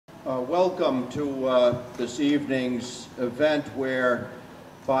Welcome to this evening's event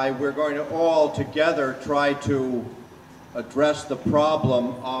whereby we're going to all together try to address the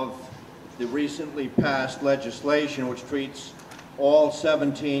problem of the recently passed legislation which treats all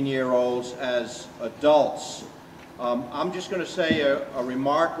 17-year-olds as adults. I'm just going to say a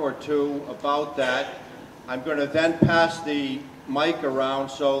remark or two about that. I'm going to then pass the mic around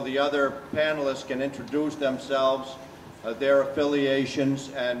so the other panelists can introduce themselves, their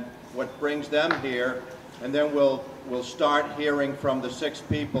affiliations, and what brings them here, and then we'll start hearing from the 6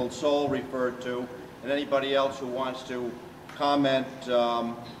 people Sol referred to, and anybody else who wants to comment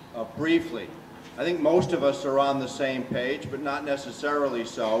briefly. I think most of us are on the same page, but not necessarily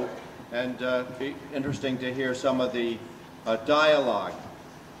so, and it'd be interesting to hear some of the dialogue.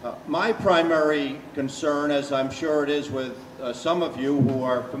 My primary concern, as I'm sure it is with some of you who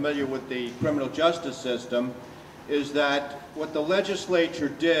are familiar with the criminal justice system, is that what the legislature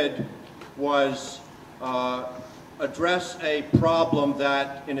did was address a problem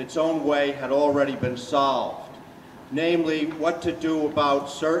that in its own way had already been solved. Namely, what to do about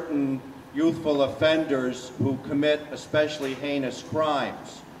certain youthful offenders who commit especially heinous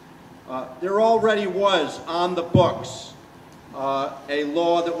crimes. There already was on the books a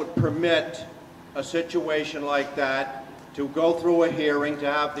law that would permit a situation like that to go through a hearing, to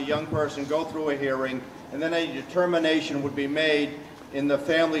have the young person go through a hearing, and then a determination would be made in the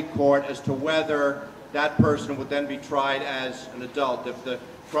family court as to whether that person would then be tried as an adult. If the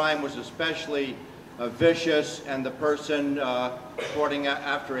crime was especially vicious and the person reporting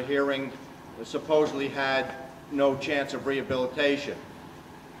after a hearing supposedly had no chance of rehabilitation.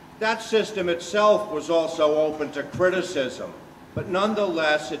 That system itself was also open to criticism, but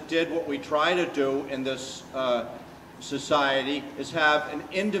nonetheless it did what we try to do in this society, is have an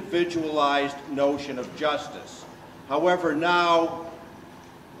individualized notion of justice. However, now,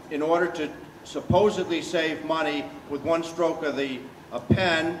 in order to supposedly save money with one stroke of a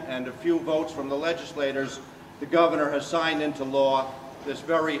pen and a few votes from the legislators, the governor has signed into law this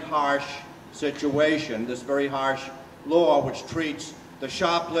very harsh situation, this very harsh law which treats the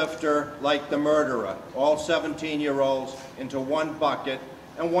shoplifter like the murderer, all 17-year-olds into one bucket.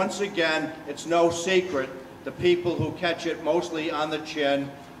 And once again, it's no secret, the people who catch it mostly on the chin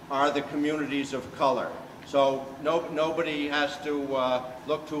are the communities of color. So nobody has to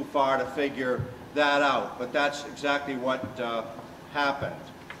look too far to figure that out, but that's exactly what happened.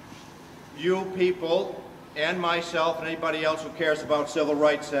 You people, and myself, and anybody else who cares about civil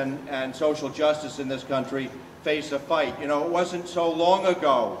rights and social justice in this country face a fight. You know, it wasn't so long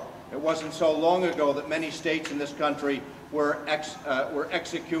ago that many states in this country were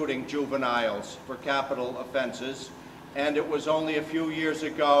executing juveniles for capital offenses, and it was only a few years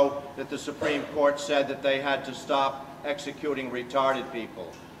ago that the Supreme Court said that they had to stop executing retarded people.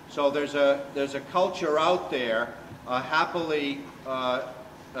 So there's a culture out there, happily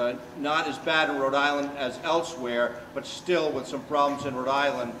not as bad in Rhode Island as elsewhere, but still with some problems in Rhode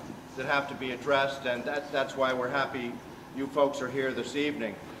Island that have to be addressed, and that's why we're happy you folks are here this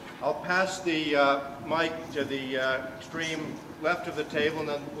evening. I'll pass the mic to the extreme left of the table, and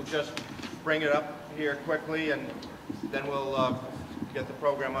then we'll just bring it up here quickly, and then we'll get the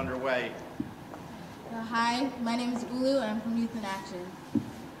program underway. Hi, my name is Ulu, and I'm from Youth in Action.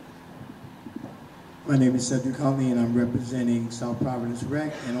 My name is Cedric Huntley, and I'm representing South Providence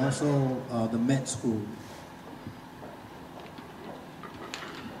Rec and also the Met School.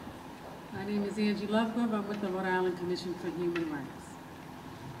 My name is Angie Lovegrove. I'm with the Rhode Island Commission for Human Rights.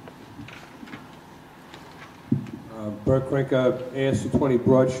 Burt Krinker, ASC 20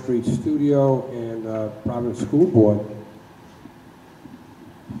 Broad Street Studio and Providence School Board.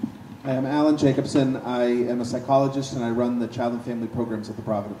 I am Alan Jacobson. I am a psychologist and I run the Child and Family Programs at the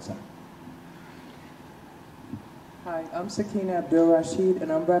Providence Center. Hi, I'm Sakina Abdul Rashid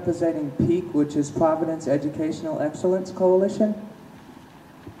and I'm representing PEAK, which is Providence Educational Excellence Coalition.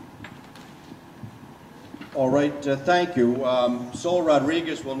 All right, thank you. Sol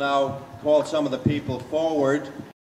Rodriguez will now call some of the people forward.